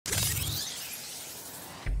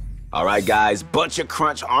Alright guys, Butcher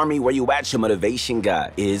Crunch Army, where you at? Your motivation guy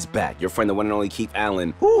is back. Your friend, the one and only Keith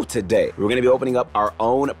Allen. Today, we're going to be opening up our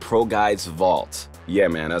own ProGuides vault. Yeah,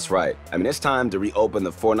 man, that's right. I mean, it's time to reopen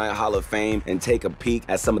the Fortnite Hall of Fame and take a peek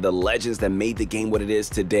at some of the legends that made the game what it is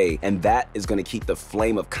today. And that is going to keep the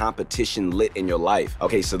flame of competition lit in your life.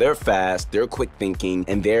 Okay, so they're fast, they're quick thinking,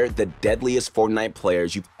 and they're the deadliest Fortnite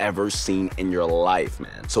players you've ever seen in your life,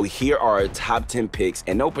 man. So here are our top 10 picks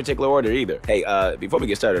in no particular order either. Hey, before we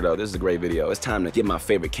get started though, this is a great video. It's time to get my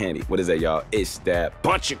favorite candy. What is that, y'all? It's that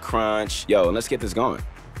Butcher Crunch. Yo, let's get this going.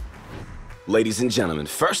 Ladies and gentlemen,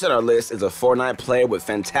 first on our list is a Fortnite player with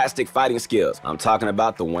fantastic fighting skills. I'm talking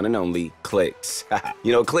about the one and only Clix.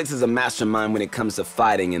 You know, Clix is a mastermind when it comes to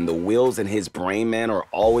fighting, and the wheels in his brain, man, are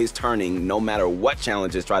always turning no matter what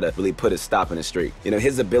challenges try to really put a stop in the streak. You know,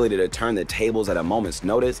 his ability to turn the tables at a moment's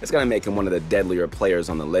notice is gonna make him one of the deadlier players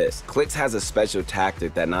on the list. Clix has a special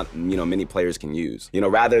tactic that not many players can use. You know,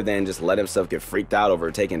 rather than just let himself get freaked out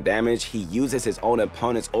over taking damage, he uses his own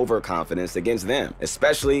opponent's overconfidence against them,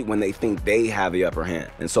 especially when they think they have the upper hand.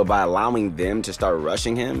 And so by allowing them to start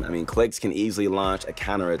rushing him, I mean, Clix can easily launch a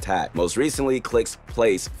counterattack. Most recently, Clix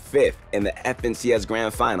placed 5th in the FNCS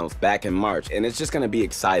Grand Finals back in March, and it's just gonna be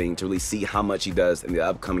exciting to really see how much he does in the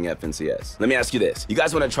upcoming FNCS. Let me ask you this. You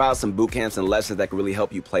guys wanna try out some boot camps and lessons that can really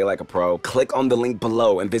help you play like a pro? Click on the link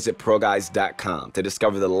below and visit ProGuides.com to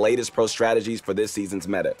discover the latest pro strategies for this season's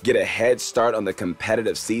meta. Get a head start on the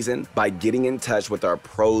competitive season by getting in touch with our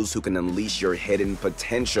pros who can unleash your hidden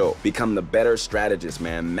potential. Become the better strategist,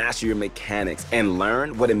 man. Master your mechanics and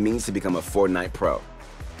learn what it means to become a Fortnite pro.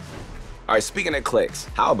 Alright, speaking of Clix,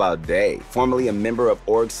 how about Day? Formerly a member of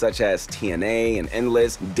orgs such as TNA and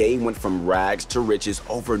Endless, Day went from rags to riches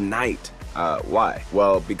overnight. Why?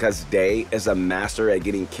 Well, because Day is a master at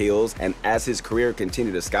getting kills, and as his career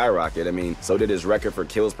continued to skyrocket, I mean, so did his record for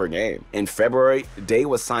kills per game. In February, Day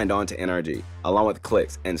was signed on to NRG, along with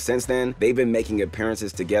Clix, and since then, they've been making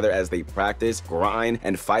appearances together as they practice, grind,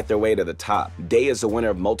 and fight their way to the top. Day is a winner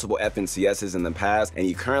of multiple FNCSs in the past, and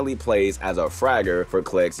he currently plays as a fragger for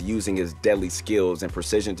Clix, using his deadly skills and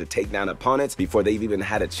precision to take down opponents before they've even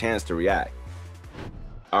had a chance to react.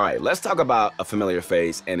 Alright, let's talk about a familiar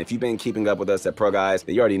face, and if you've been keeping up with us at ProGuides,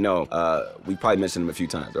 then you already know, we probably mentioned him a few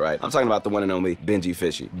times, alright? I'm talking about the one and only Benji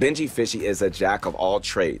Fishy. Benji Fishy is a jack of all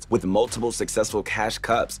trades, with multiple successful cash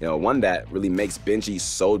cups. You know, one that really makes Benji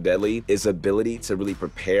so deadly is ability to really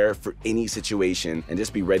prepare for any situation and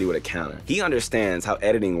just be ready with a counter. He understands how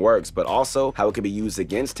editing works, but also how it can be used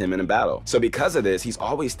against him in a battle. So because of this, he's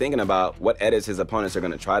always thinking about what edits his opponents are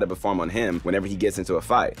going to try to perform on him whenever he gets into a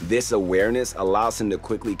fight. This awareness allows him to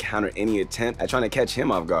quickly counter any attempt at trying to catch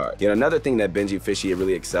him off guard. You know, another thing that Benji Fishy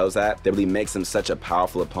really excels at, that really makes him such a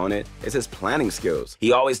powerful opponent, is his planning skills.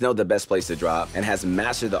 He always knows the best place to drop and has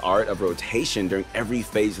mastered the art of rotation during every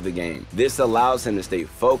phase of the game. This allows him to stay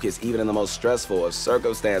focused even in the most stressful of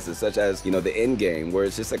circumstances, such as, you know, the end game, where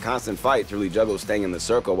it's just a constant fight to really juggle staying in the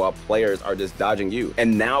circle while players are just dodging you.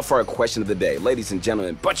 And now for our question of the day. Ladies and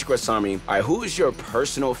gentlemen, Butcher Crunch Army, alright, who is your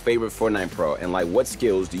personal favorite Fortnite pro, and like what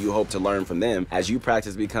skills do you hope to learn from them as you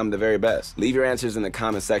practice become the very best? Leave your answers in the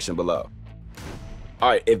comment section below.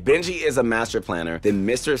 Alright, if Benji is a master planner, then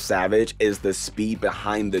Mr. Savage is the speed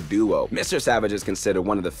behind the duo. Mr. Savage is considered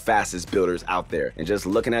one of the fastest builders out there, and just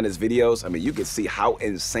looking at his videos, I mean, you can see how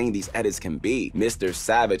insane these edits can be. Mr.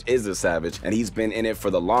 Savage is a savage, and he's been in it for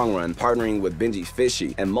the long run, partnering with Benji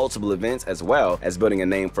Fishy and multiple events, as well as building a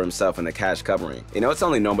name for himself in the cash covering. You know, it's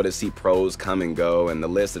only normal to see pros come and go, and the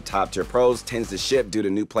list of top tier pros tends to shift due to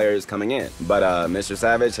new players coming in. But Mr.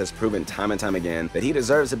 Savage has proven time and time again that he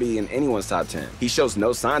deserves to be in anyone's top 10. He shows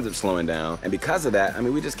no signs of slowing down, and because of that, I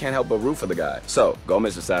mean, we just can't help but root for the guy. So go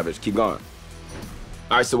Mr. Savage, keep going.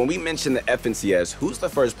 Alright, so when we mention the FNCS, who's the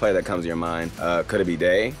first player that comes to your mind? Could it be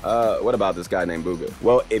Day? What about this guy named Booga?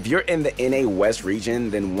 Well, if you're in the NA West region,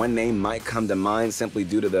 then one name might come to mind simply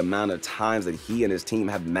due to the amount of times that he and his team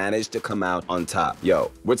have managed to come out on top.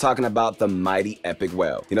 Yo, we're talking about the mighty Epic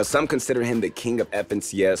Well. You know, some consider him the king of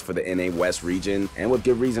FNCS for the NA West region, and with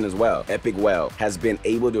good reason as well. Epic Well has been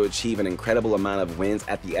able to achieve an incredible amount of wins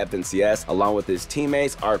at the FNCS, along with his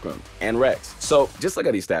teammates Arkham and Rex. So just look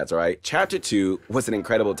at these stats, alright? Chapter 2 was an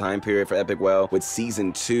incredible time period for Epic Well, with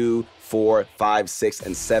season 2, 4, 5, 6,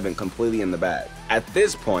 and 7 completely in the bag. At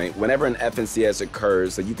this point, whenever an FNCS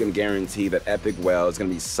occurs, so you can guarantee that Epic Well is going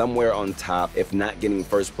to be somewhere on top, if not getting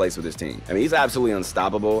first place with his team. I mean, he's absolutely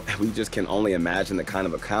unstoppable, and we just can only imagine the kind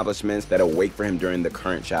of accomplishments that await for him during the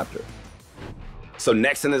current chapter. So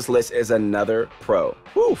next in this list is another pro.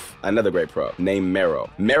 Oof, another great pro named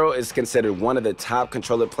Mero. Mero is considered one of the top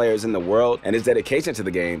controller players in the world, and his dedication to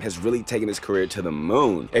the game has really taken his career to the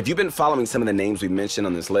moon. If you've been following some of the names we mentioned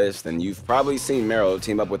on this list, then you've probably seen Mero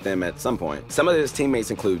team up with them at some point. Some of his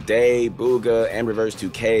teammates include Day, Booga, and Reverse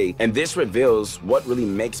 2K, and this reveals what really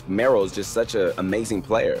makes Mero just such an amazing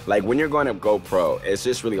player. Like, when you're going to go pro, it's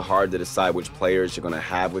just really hard to decide which players you're going to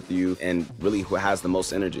have with you and really who has the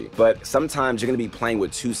most energy. But sometimes you're going to be playing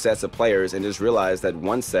with two sets of players and just realize that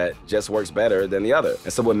one set just works better than the other.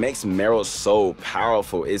 And so what makes Mero so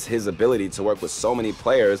powerful is his ability to work with so many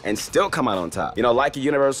players and still come out on top. You know, like a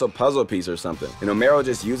universal puzzle piece or something. You know, Mero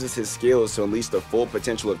just uses his skills to unleash the full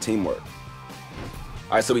potential of teamwork.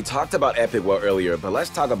 Alright, so we talked about Epic well earlier, but let's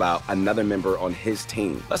talk about another member on his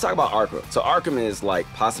team. Let's talk about Arkham. So Arkham is like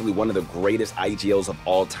possibly one of the greatest IGLs of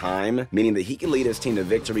all time, meaning that he can lead his team to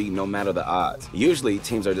victory no matter the odds. Usually,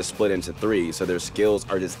 teams are just split into three, so their skills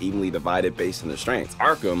are just evenly divided based on their strengths.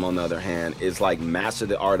 Arkham, on the other hand, is like master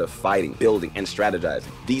the art of fighting, building, and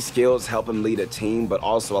strategizing. These skills help him lead a team, but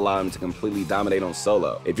also allow him to completely dominate on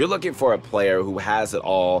solo. If you're looking for a player who has it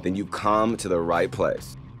all, then you've come to the right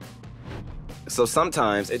place. So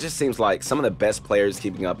sometimes it just seems like some of the best players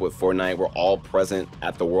keeping up with Fortnite were all present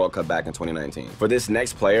at the World Cup back in 2019. For this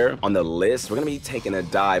next player on the list, we're going to be taking a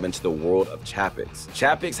dive into the world of Chapix.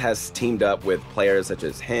 Chapix has teamed up with players such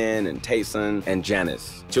as Hen and Tayson and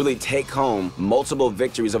Janice to really take home multiple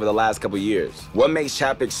victories over the last couple years. What makes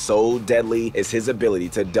Chapix so deadly is his ability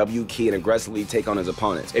to W key and aggressively take on his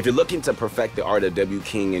opponents. If you're looking to perfect the art of W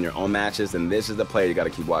keying in your own matches, then this is the player you got to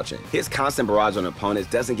keep watching. His constant barrage on opponents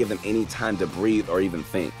doesn't give them any time to breathe or even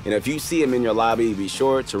think. And if you see him in your lobby, be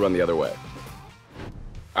sure to run the other way.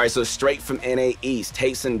 Alright, so straight from NA East,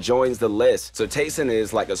 Tayson joins the list. So Tayson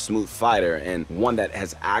is like a smooth fighter and one that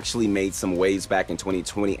has actually made some waves back in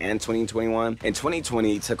 2020 and 2021. In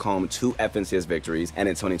 2020, he took home 2 FNCS victories, and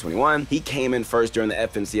in 2021, he came in first during the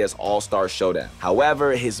FNCS All-Star Showdown.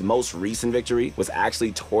 However, his most recent victory was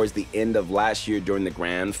actually towards the end of last year during the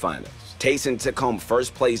Grand Finals. Tayson took home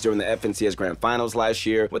first place during the FNCS Grand Finals last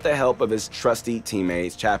year with the help of his trusty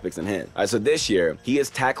teammates Chapix and Hen. Alright, so this year, he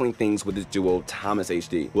is tackling things with his duo Thomas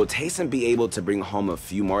HD. Will Tayson be able to bring home a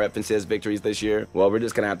few more FNCS victories this year? Well, we're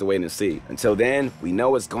just gonna have to wait and see. Until then, we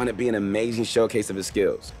know it's going to be an amazing showcase of his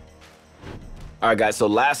skills. Alright guys, so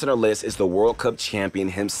last on our list is the World Cup champion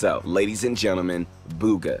himself, ladies and gentlemen,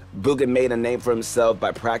 Booga. Booga made a name for himself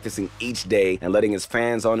by practicing each day and letting his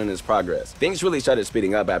fans on in his progress. Things really started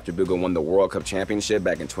speeding up after Booga won the World Cup championship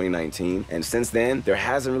back in 2019, and since then, there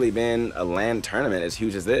hasn't really been a LAN tournament as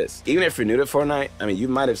huge as this. Even if you're new to Fortnite, I mean, you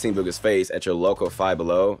might have seen Booga's face at your local Five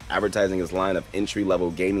Below, advertising his line of entry-level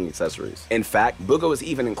gaming accessories. In fact, Booga was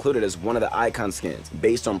even included as one of the icon skins,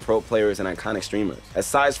 based on pro players and iconic streamers.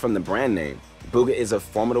 Aside from the brand name, Booga is a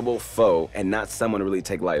formidable foe and not someone to really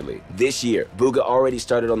take lightly. This year, Booga already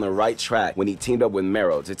started on the right track when he teamed up with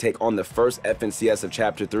Mero to take on the first FNCS of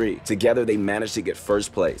Chapter 3. Together, they managed to get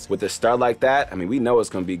first place. With a start like that, I mean, we know it's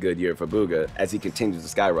going to be a good year for Booga as he continues to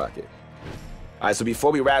skyrocket. Alright, so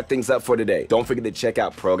before we wrap things up for today, don't forget to check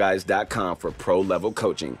out ProGuides.com for pro-level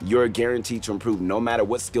coaching. You're guaranteed to improve no matter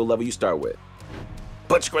what skill level you start with.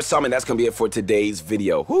 But that's going to be it for today's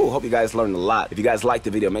video. Hope you guys learned a lot. If you guys liked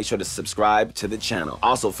the video, make sure to subscribe to the channel.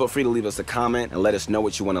 Also, feel free to leave us a comment and let us know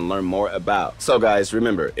what you want to learn more about. So guys,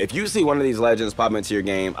 remember, if you see one of these legends pop into your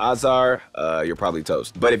game, odds are, you're probably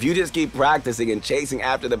toast. But if you just keep practicing and chasing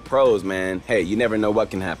after the pros, man, hey, you never know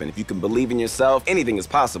what can happen. If you can believe in yourself, anything is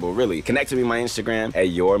possible, really. Connect with me on my Instagram at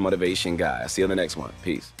YourMotivationGuy. I'll see you on the next one.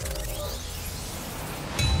 Peace.